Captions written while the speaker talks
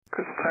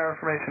Crystal Tower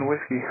Information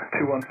Whiskey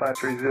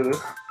 21530 Zulu,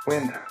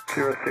 wind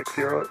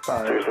 060 at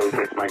 5.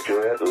 076 Mike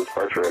Juliet, this is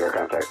departure radar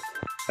contact.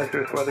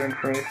 Hazardous weather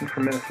information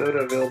from Minnesota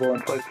available on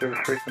flight service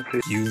frequency.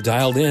 You've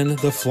dialed in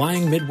the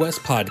Flying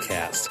Midwest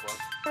podcast,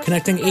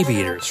 connecting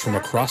aviators from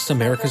across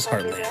America's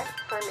heartland.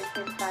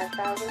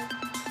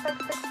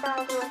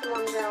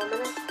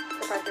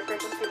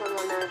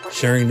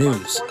 Sharing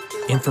news,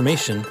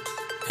 information,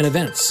 and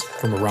events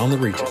from around the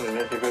region.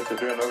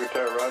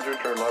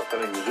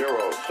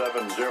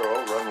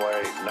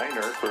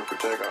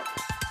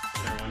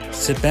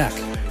 Sit back,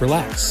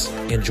 relax,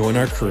 and join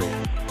our crew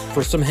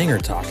for some hangar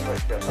talk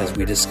as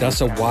we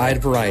discuss a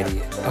wide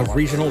variety of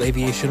regional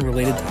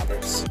aviation-related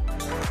topics.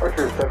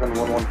 Departure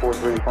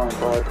 71143, flying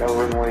 5,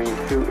 runway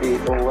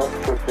 28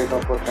 left, switch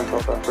takeoff left 10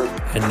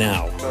 southbound. And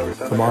now,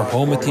 from our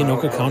home at the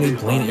Anoka County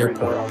Blaine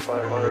Airport,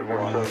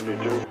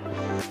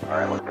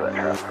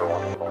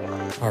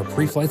 our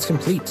pre-flight's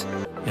complete,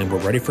 and we're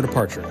ready for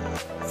departure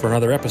for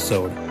another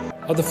episode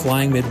of the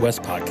Flying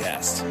Midwest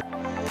podcast.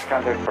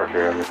 Contact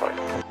departure, every flight.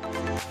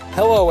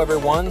 Hello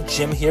everyone,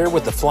 Jim here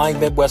with the Flying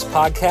Midwest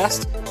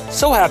podcast.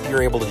 So happy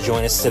you're able to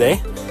join us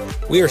today.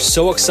 We are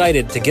so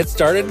excited to get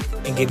started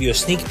and give you a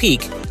sneak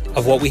peek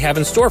of what we have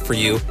in store for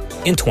you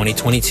in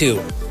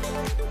 2022.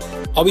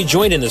 I'll be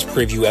joined in this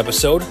preview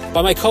episode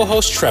by my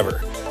co-host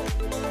Trevor.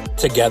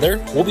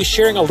 Together, we'll be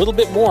sharing a little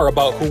bit more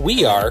about who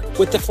we are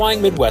with the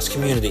Flying Midwest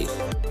community.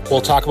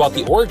 We'll talk about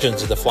the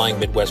origins of the Flying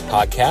Midwest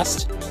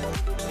podcast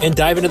and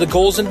dive into the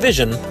goals and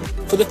vision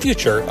for the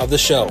future of the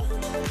show.